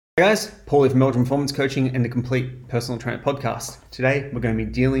Hey guys, Paulie from Melbourne Performance Coaching and the Complete Personal Trainer Podcast. Today we're going to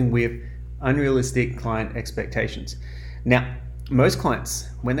be dealing with unrealistic client expectations. Now, most clients,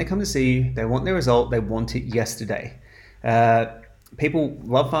 when they come to see you, they want their result, they want it yesterday. People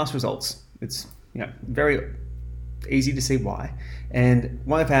love fast results. It's very easy to see why. And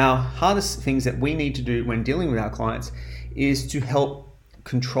one of our hardest things that we need to do when dealing with our clients is to help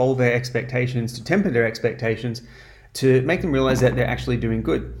control their expectations, to temper their expectations, to make them realize that they're actually doing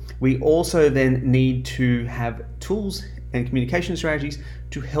good. We also then need to have tools and communication strategies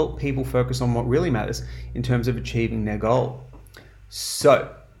to help people focus on what really matters in terms of achieving their goal.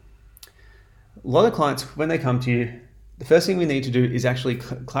 So, a lot of clients, when they come to you, the first thing we need to do is actually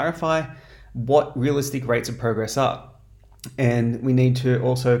clarify what realistic rates of progress are. And we need to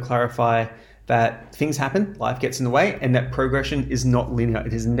also clarify that things happen, life gets in the way, and that progression is not linear.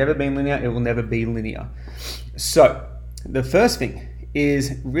 It has never been linear, it will never be linear. So, the first thing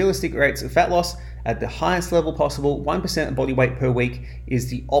is realistic rates of fat loss at the highest level possible. 1% of body weight per week is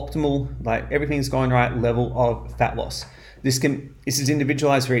the optimal, like everything's going right, level of fat loss. This is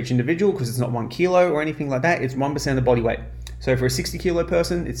individualized for each individual because it's not 1 kilo or anything like that. It's 1% of body weight. So for a 60 kilo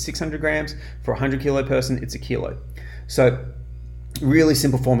person, it's 600 grams. For a 100 kilo person, it's a kilo. So really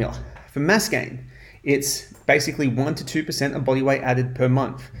simple formula. For mass gain, it's basically 1 to 2% of body weight added per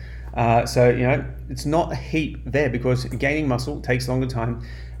month. It's not a heap there because gaining muscle takes longer time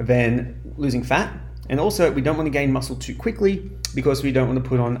than losing fat. And also, we don't want to gain muscle too quickly because we don't want to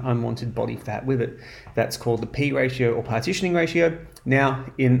put on unwanted body fat with it. That's called the P ratio or partitioning ratio. Now,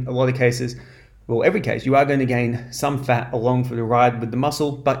 in a lot of cases, well, every case, you are going to gain some fat along for the ride with the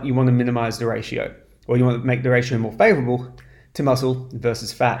muscle, but you want to minimize the ratio, or you want to make the ratio more favorable to muscle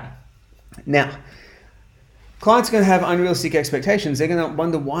versus fat. Now, clients are going to have unrealistic expectations. They're going to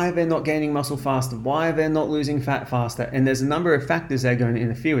wonder why they're not gaining muscle faster, why they're not losing fat faster. And there's a number of factors that are going to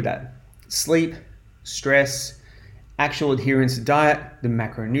interfere with that. Sleep, stress, actual adherence to diet, the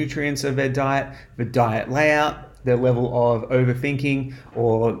macronutrients of their diet, the diet layout, their level of overthinking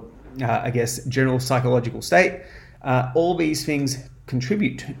or, general psychological state. All these things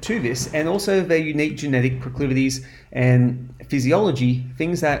contribute to this, and also their unique genetic proclivities and physiology,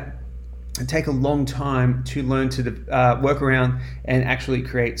 things that take a long time to learn to work around and actually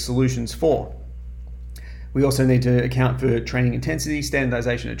create solutions for. We also need to account for training intensity,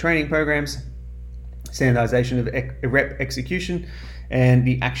 standardization of training programs, standardization of rep execution, and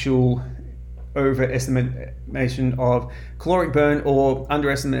the actual overestimation of caloric burn or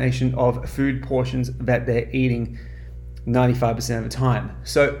underestimation of food portions that they're eating 95% of the time.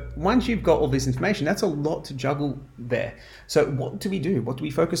 So once you've got all this information, that's a lot to juggle there. So what do we do? What do we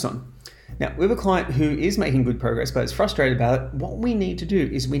focus on? Now, with a client who is making good progress but is frustrated about it, what we need to do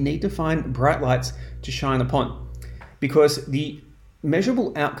is we need to find bright lights to shine upon, because the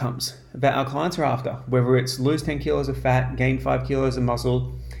measurable outcomes that our clients are after, whether it's lose 10 kilos of fat, gain 5 kilos of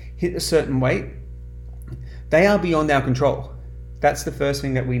muscle, hit a certain weight, they are beyond our control. That's the first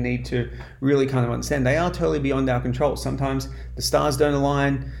thing that we need to really kind of understand. They are totally beyond our control. Sometimes the stars don't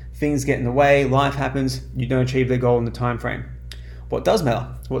align, things get in the way, life happens, you don't achieve their goal in the time frame. What does matter,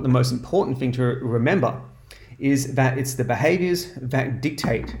 what the most important thing to remember, is that it's the behaviors that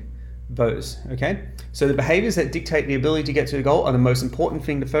dictate those, okay? So the behaviors that dictate the ability to get to the goal are the most important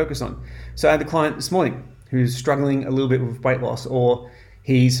thing to focus on. So I had a client this morning who's struggling a little bit with weight loss, or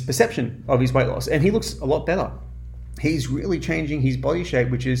his perception of his weight loss, and he looks a lot better. He's really changing his body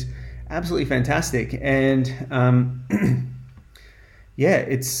shape, which is absolutely fantastic. And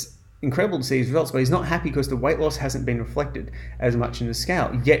it's incredible to see his results, but he's not happy because the weight loss hasn't been reflected as much in the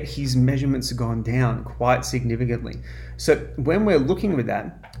scale, yet his measurements have gone down quite significantly. So when we're looking with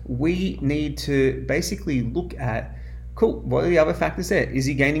that, we need to basically look at, cool, what are the other factors there? Is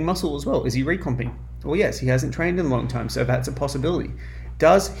he gaining muscle as well? Is he recomping? Well, yes, he hasn't trained in a long time, so that's a possibility.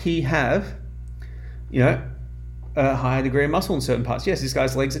 Does he have, a higher degree of muscle in certain parts? Yes, this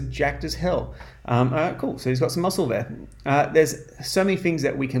guy's legs are jacked as hell. All right, cool. So he's got some muscle there. There's so many things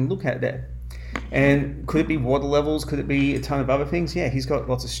that we can look at there. And could it be water levels? Could it be a ton of other things? Yeah, he's got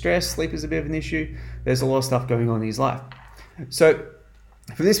lots of stress. Sleep is a bit of an issue. There's a lot of stuff going on in his life. So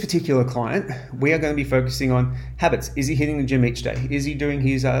for this particular client, we are going to be focusing on habits. Is he hitting the gym each day? Is he doing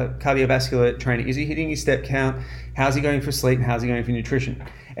his cardiovascular training? Is he hitting his step count? How's he going for sleep? How's he going for nutrition?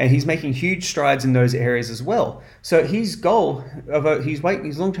 And he's making huge strides in those areas as well. So his goal of his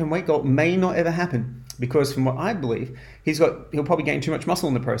long-term weight goal may not ever happen, because from what I believe, he'll probably gain too much muscle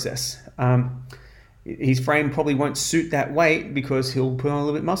in the process. His frame probably won't suit that weight because he'll put on a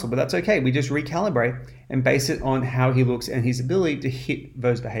little bit of muscle, but that's okay. We just recalibrate and base it on how he looks and his ability to hit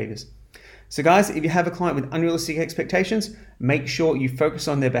those behaviors. So guys, if you have a client with unrealistic expectations, make sure you focus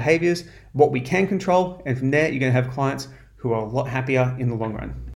on their behaviors, what we can control, and from there you're going to have clients who are a lot happier in the long run.